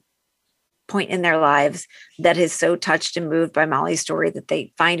some point in their lives that is so touched and moved by Molly's story that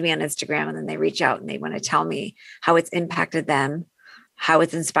they find me on Instagram and then they reach out and they want to tell me how it's impacted them, how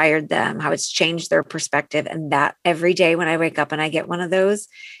it's inspired them, how it's changed their perspective. And that every day when I wake up and I get one of those,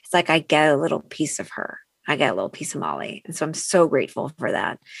 it's like I get a little piece of her. I get a little piece of Molly. And so I'm so grateful for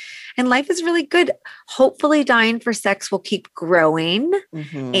that. And life is really good. Hopefully Dying for Sex will keep growing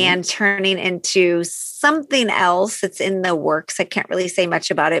and turning into something else that's in the works. I can't really say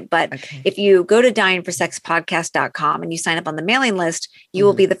much about it, but if you go to dyingforsexpodcast.com and you sign up on the mailing list, you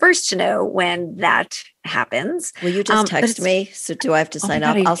will be the first to know when that happens. Will you just text me? So do I have to sign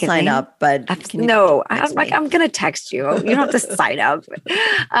up? I'll sign up, but I'm going to text you. You don't have to sign up.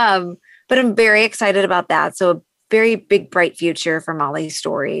 But I'm very excited about that. So a very big, bright future for Molly's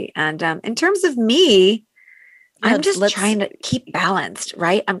story. And in terms of me, I'm just trying to keep balanced,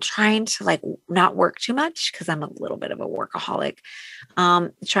 right? I'm trying to like not work too much because I'm a little bit of a workaholic.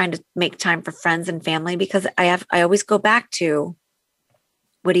 Trying to make time for friends and family because I always go back to,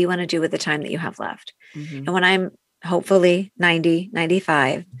 what do you want to do with the time that you have left? And when I'm hopefully 90,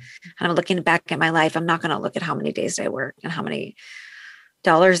 95, and I'm looking back at my life, I'm not going to look at how many days I worked and how many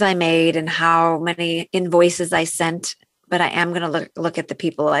dollars I made and how many invoices I sent, but I am going to look at the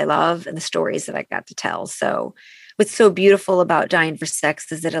people I love and the stories that I got to tell. So what's so beautiful about Dying for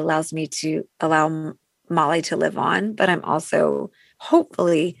Sex is it allows me to allow Molly to live on, but I'm also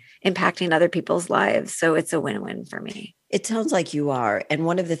hopefully impacting other people's lives. So it's a win-win for me. It sounds like you are. And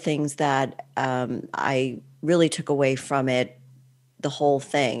one of the things that I really took away from it, the whole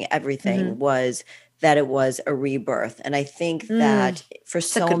thing, everything was that it was a rebirth. And I think that for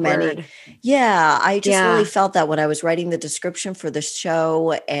so many, I just really felt that when I was writing the description for the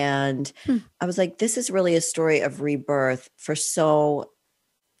show, and I was like, this is really a story of rebirth for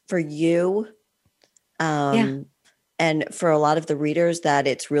you. And for a lot of the readers that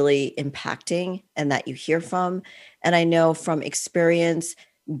it's really impacting and that you hear from. And I know from experience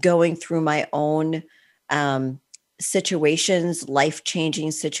going through my own situations,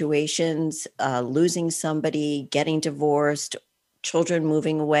 life-changing situations, losing somebody, getting divorced, children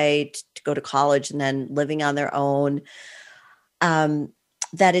moving away to go to college and then living on their own,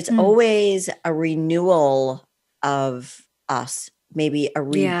 that it's always a renewal of us, maybe a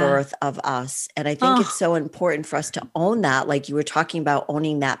rebirth of us. And I think it's so important for us to own that, like you were talking about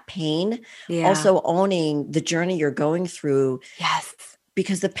owning that pain, also owning the journey you're going through. Yes.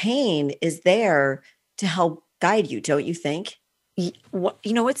 Because the pain is there to help guide you, don't you think? You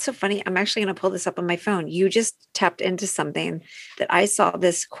know what's so funny? I'm actually going to pull this up on my phone. You just tapped into something that I saw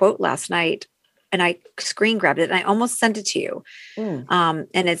this quote last night and I screen grabbed it and I almost sent it to you. And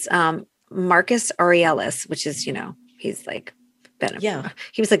it's Marcus Aurelius, which is, he's like,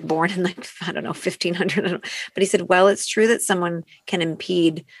 he was like born in 1500. But he said, well, it's true that someone can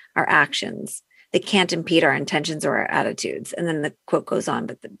impede our actions. They can't impede our intentions or our attitudes. And then the quote goes on,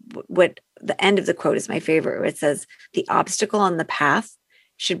 but the end of the quote is my favorite. Where it says, the obstacle on the path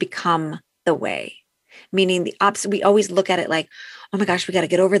should become the way. Meaning the obstacle, we always look at it like, oh my gosh, we got to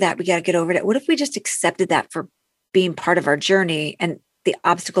get over that. We got to get over that. What if we just accepted that for being part of our journey and the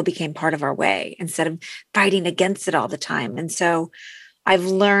obstacle became part of our way instead of fighting against it all the time? And so I've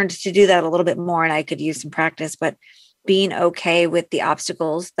learned to do that a little bit more, and I could use some practice, but being okay with the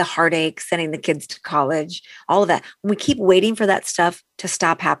obstacles, the heartache, sending the kids to college, all of that. When we keep waiting for that stuff to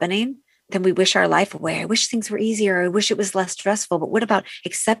stop happening, then we wish our life away. I wish things were easier. I wish it was less stressful. But what about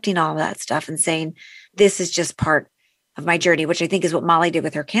accepting all of that stuff and saying, this is just part of my journey, which I think is what Molly did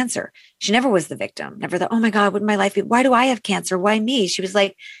with her cancer. She never was the victim. Never thought, oh my God, what would my life be? Why do I have cancer? Why me? She was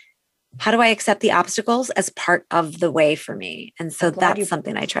like, how do I accept the obstacles as part of the way for me? And so that's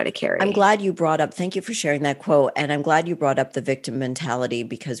something I try to carry. I'm glad you brought up, thank you for sharing that quote. And I'm glad you brought up the victim mentality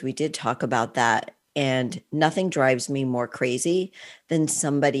because we did talk about that. And nothing drives me more crazy than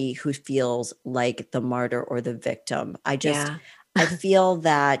somebody who feels like the martyr or the victim. I feel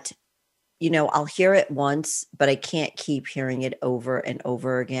that, I'll hear it once, but I can't keep hearing it over and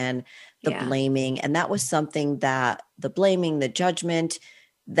over again, the blaming. And that was something that the blaming, the judgment,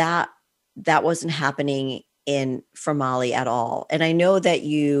 that wasn't happening for Molly at all. And I know that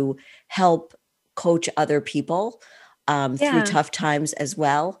you help coach other people through tough times as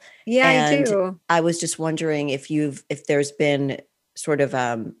well. Yeah, and I do. I was just wondering if there's been sort of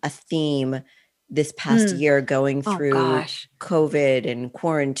a theme this past year going through COVID and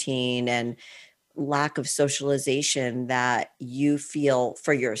quarantine and lack of socialization that you feel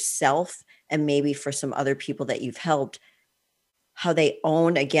for yourself and maybe for some other people that you've helped. how they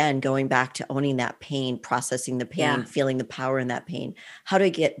own, again, going back to owning that pain, processing the pain, feeling the power in that pain. How do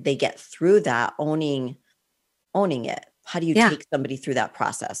they get through that, owning it? How do you take somebody through that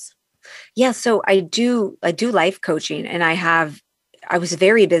process? Yeah. So I do life coaching, and I was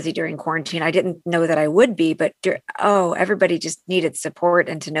very busy during quarantine. I didn't know that I would be, but everybody just needed support,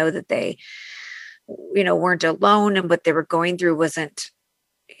 and to know that they, weren't alone, and what they were going through wasn't,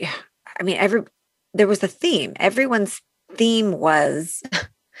 there was a theme. Everyone's theme was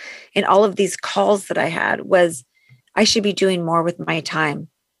in all of these calls that I had was, I should be doing more with my time,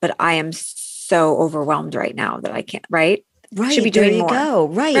 but I am so overwhelmed right now that I can't, right? Right. Should be doing more. Go.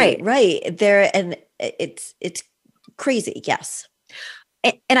 Right. There. And it's crazy. Yes.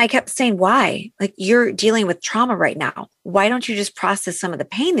 And I kept saying, why? Like, you're dealing with trauma right now. Why don't you just process some of the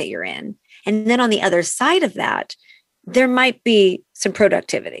pain that you're in? And then on the other side of that, there might be some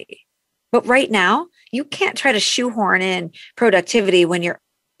productivity. But right now, you can't try to shoehorn in productivity when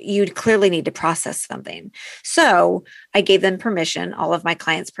you clearly need to process something. So I gave them permission, all of my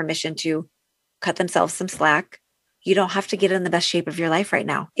clients permission, to cut themselves some slack. You don't have to get in the best shape of your life right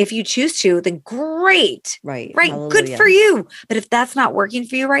now. If you choose to, then great. Right. Hallelujah. Good for you. But if that's not working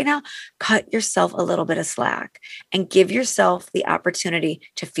for you right now, cut yourself a little bit of slack and give yourself the opportunity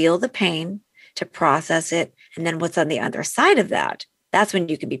to feel the pain, to process it. And then what's on the other side of that, that's when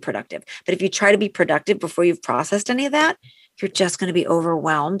you can be productive. But if you try to be productive before you've processed any of that, you're just going to be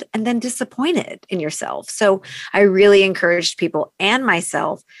overwhelmed and then disappointed in yourself. So I really encouraged people and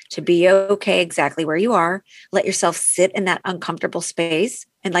myself to be okay exactly where you are. Let yourself sit in that uncomfortable space.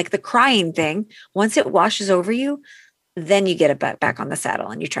 And like the crying thing, once it washes over you, then you get back on the saddle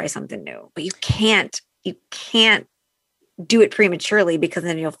and you try something new. But you can't do it prematurely, because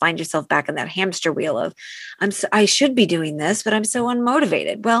then you'll find yourself back in that hamster wheel of, I should be doing this, but I'm so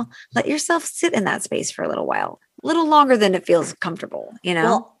unmotivated. Well, let yourself sit in that space for a little while, a little longer than it feels comfortable,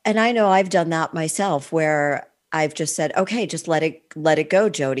 Well, and I know I've done that myself, where I've just said, okay, just let it go,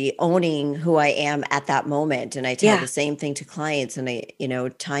 Jody, owning who I am at that moment. And I tell the same thing to clients, and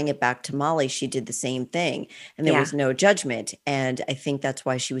tying it back to Molly, she did the same thing, and there was no judgment. And I think that's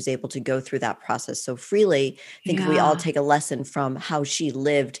why she was able to go through that process so freely. I think if we all take a lesson from how she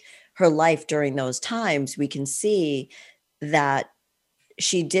lived her life during those times, we can see that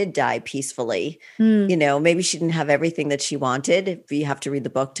she did die peacefully. Maybe she didn't have everything that she wanted. You have to read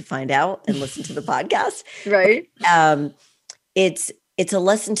the book to find out and listen to the podcast. Right. It's a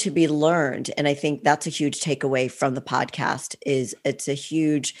lesson to be learned. And I think that's a huge takeaway from the podcast. Is it's a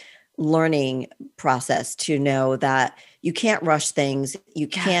huge learning process to know that you can't rush things. You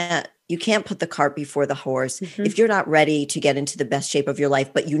can't put the cart before the horse. Mm-hmm. If you're not ready to get into the best shape of your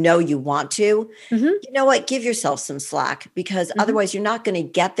life, but you want to, you know what, give yourself some slack, because otherwise you're not going to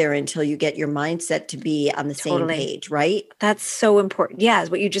get there until you get your mindset to be on the same page, right? That's so important. Yeah. Is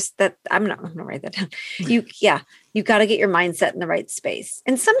what you just, I'm going to write that down. You got to get your mindset in the right space.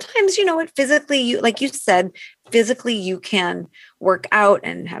 And sometimes, physically, like you said, physically you can work out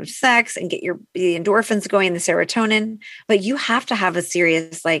and have sex and get the endorphins going, the serotonin, but you have to have a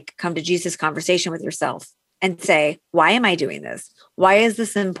serious, come to Jesus conversation with yourself and say, why am I doing this? Why is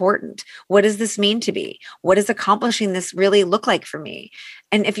this important? What does this mean to me? What does accomplishing this really look like for me?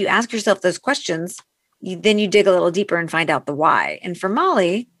 And if you ask yourself those questions, then you dig a little deeper and find out the why. And for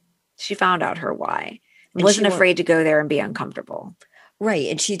Molly, she found out her why. Wasn't afraid to go there and be uncomfortable. Right.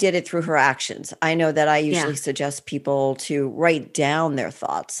 And she did it through her actions. I know that I usually suggest people to write down their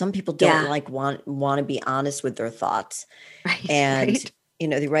thoughts. Some people don't want to be honest with their thoughts. Right. And,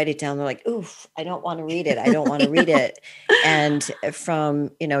 they write it down. They're like, oof, I don't want to read it. I don't want to read it. And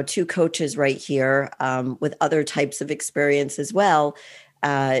from, two coaches right here with other types of experience as well,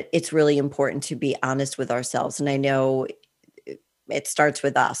 it's really important to be honest with ourselves. And I know it starts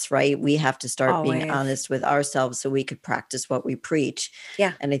with us, right? We have to start being honest with ourselves so we could practice what we preach.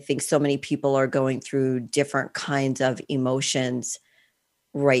 Yeah. And I think so many people are going through different kinds of emotions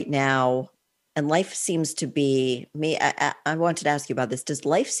right now. And life seems to be, I wanted to ask you about this. Does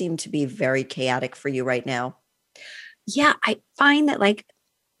life seem to be very chaotic for you right now? Yeah. I find that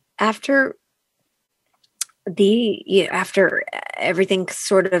after everything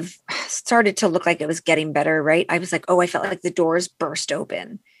sort of started to look like it was getting better, right? I was like, I felt like the doors burst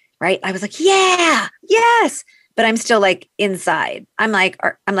open, right? I was like, yeah, yes. But I'm still inside. I'm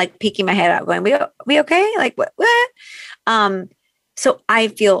peeking my head out going, we okay? What? So I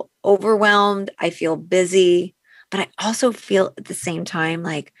feel overwhelmed. I feel busy, but I also feel at the same time,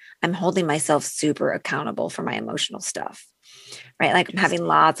 I'm holding myself super accountable for my emotional stuff. Right? I'm having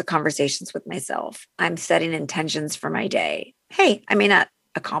lots of conversations with myself. I'm setting intentions for my day. Hey, I may not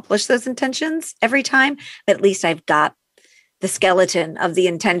accomplish those intentions every time, but at least I've got the skeleton of the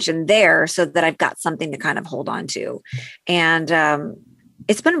intention there so that I've got something to kind of hold on to. And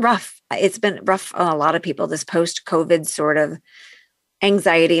it's been rough. It's been rough on a lot of people, this post-COVID sort of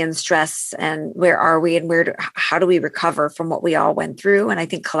anxiety and stress, and where are we and how do we recover from what we all went through? And I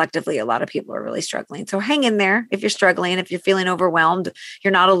think collectively, a lot of people are really struggling. So hang in there. If you're struggling, if you're feeling overwhelmed,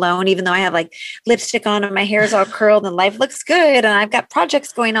 you're not alone. Even though I have like lipstick on and my hair is all curled and life looks good and I've got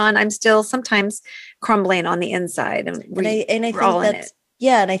projects going on, I'm still sometimes crumbling on the inside. And I think that's,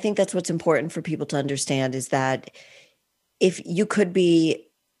 yeah. And I think that's what's important for people to understand is that if you could be,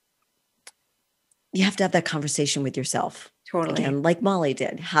 you have to have that conversation with yourself. Totally. Again, like Molly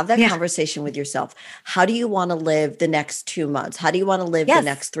did. Have that conversation with yourself. How do you want to live the next 2 months? How do you want to live the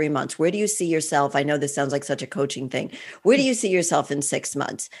next 3 months? Where do you see yourself? I know this sounds like such a coaching thing. Where do you see yourself in 6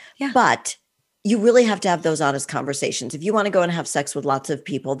 months? Yeah. But you really have to have those honest conversations. If you want to go and have sex with lots of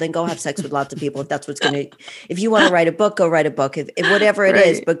people, then go have sex with lots of people. If that's what's going to, if you want to write a book, go write a book. If whatever it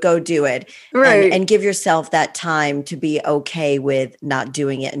is, but go do it. Right. And give yourself that time to be okay with not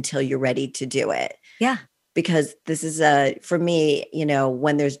doing it until you're ready to do it. Yeah. Because this is for me,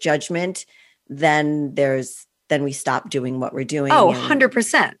 when there's judgment, then we stop doing what we're doing. Oh,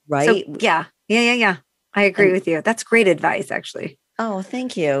 100%. Right. So, yeah. I agree with you. That's great advice, actually. Oh,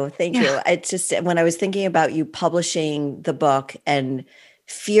 thank you. Thank you. It's just when I was thinking about you publishing the book and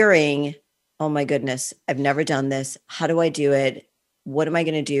fearing, oh my goodness, I've never done this. How do I do it? What am I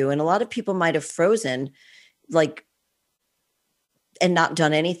going to do? And a lot of people might have frozen and not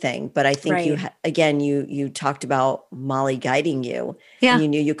done anything. But I think you talked about Molly guiding you. Yeah. And you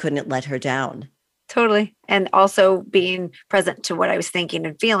knew you couldn't let her down. Totally. And also being present to what I was thinking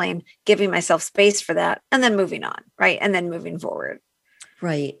and feeling, giving myself space for that, and then moving on. Right. And then moving forward.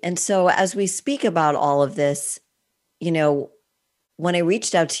 Right. And so as we speak about all of this, when I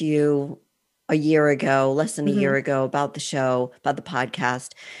reached out to you a year ago, less than a year ago, about the show, about the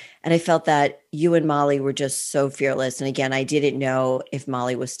podcast, and I felt that you and Molly were just so fearless. And again, I didn't know if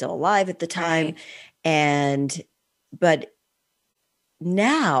Molly was still alive at the time. Right. But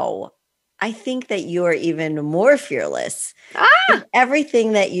now I think that you are even more fearless in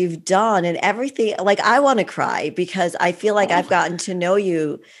everything that you've done and everything. Like, I want to cry because I feel like I've gotten to know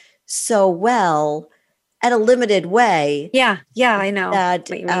you so well at a limited way. Yeah. Yeah. I know that,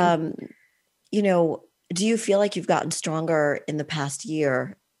 do you feel like you've gotten stronger in the past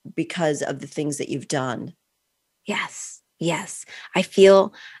year because of the things that you've done? Yes. Yes. I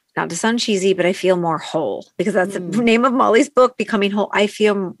feel, not to sound cheesy, but I feel more whole, because that's the name of Molly's book, Becoming Whole. I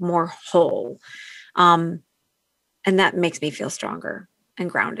feel more whole. And that makes me feel stronger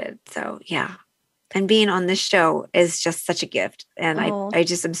and grounded. So yeah. And being on this show is just such a gift. And I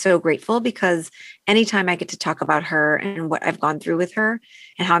just am so grateful, because anytime I get to talk about her and what I've gone through with her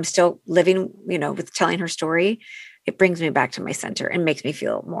and how I'm still living, with telling her story, it brings me back to my center and makes me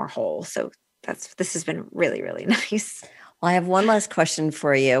feel more whole. So this has been really, really nice. Well, I have one last question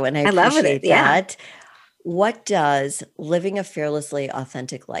for you, and I appreciate that. Yeah. What does living a fearlessly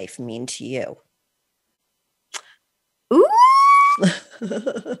authentic life mean to you? Ooh.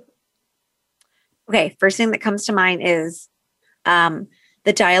 Okay, first thing that comes to mind is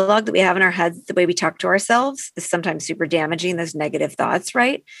the dialogue that we have in our heads, the way we talk to ourselves is sometimes super damaging, those negative thoughts,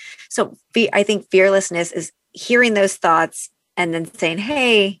 right? So I think fearlessness is hearing those thoughts and then saying,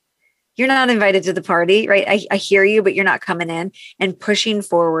 hey, you're not invited to the party, right? I hear you, but you're not coming in, and pushing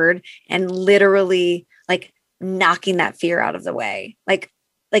forward and literally like knocking that fear out of the way, like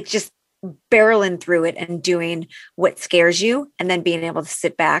just barreling through it and doing what scares you, and then being able to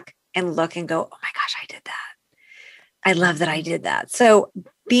sit back and look and go, oh my gosh, I did that. I love that I did that. So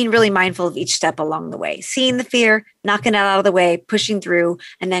being really mindful of each step along the way, seeing the fear, knocking it out of the way, pushing through,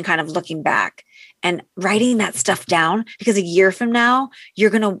 and then kind of looking back and writing that stuff down, because a year from now, you're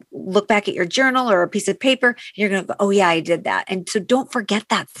going to look back at your journal or a piece of paper and you're going to go, oh yeah, I did that. And so don't forget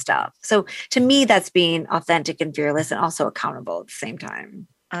that stuff. So to me, that's being authentic and fearless and also accountable at the same time.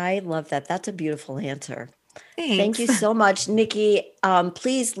 I love that. That's a beautiful answer. Thanks. Thank you so much, Nikki.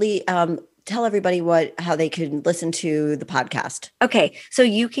 Please tell everybody how they can listen to the podcast. Okay. So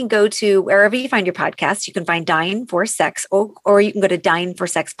you can go to wherever you find your podcast. You can find Dying for Sex, or you can go to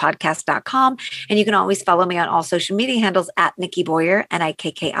dyingforsexpodcast.com. And you can always follow me on all social media handles at Nikki Boyer,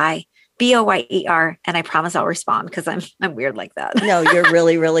 NIKKI Boyer. And I promise I'll respond, because I'm weird like that. No, you're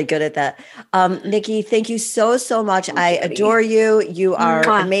really, really good at that. Nikki, thank you so, so much. I adore you. You are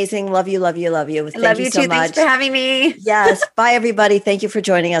amazing. Love you, love you, love you. Love you so too. Much. Thanks for having me. Yes. Bye, everybody. Thank you for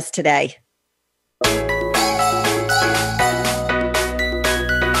joining us today.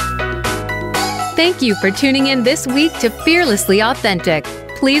 Thank you for tuning in this week to Fearlessly Authentic.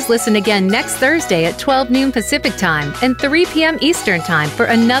 Please listen again next Thursday at 12 noon Pacific Time and 3 p.m. Eastern Time for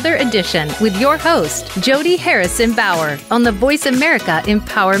another edition with your host, Jody Harrison Bauer, on the Voice America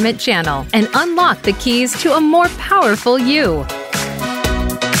Empowerment Channel, and unlock the keys to a more powerful you.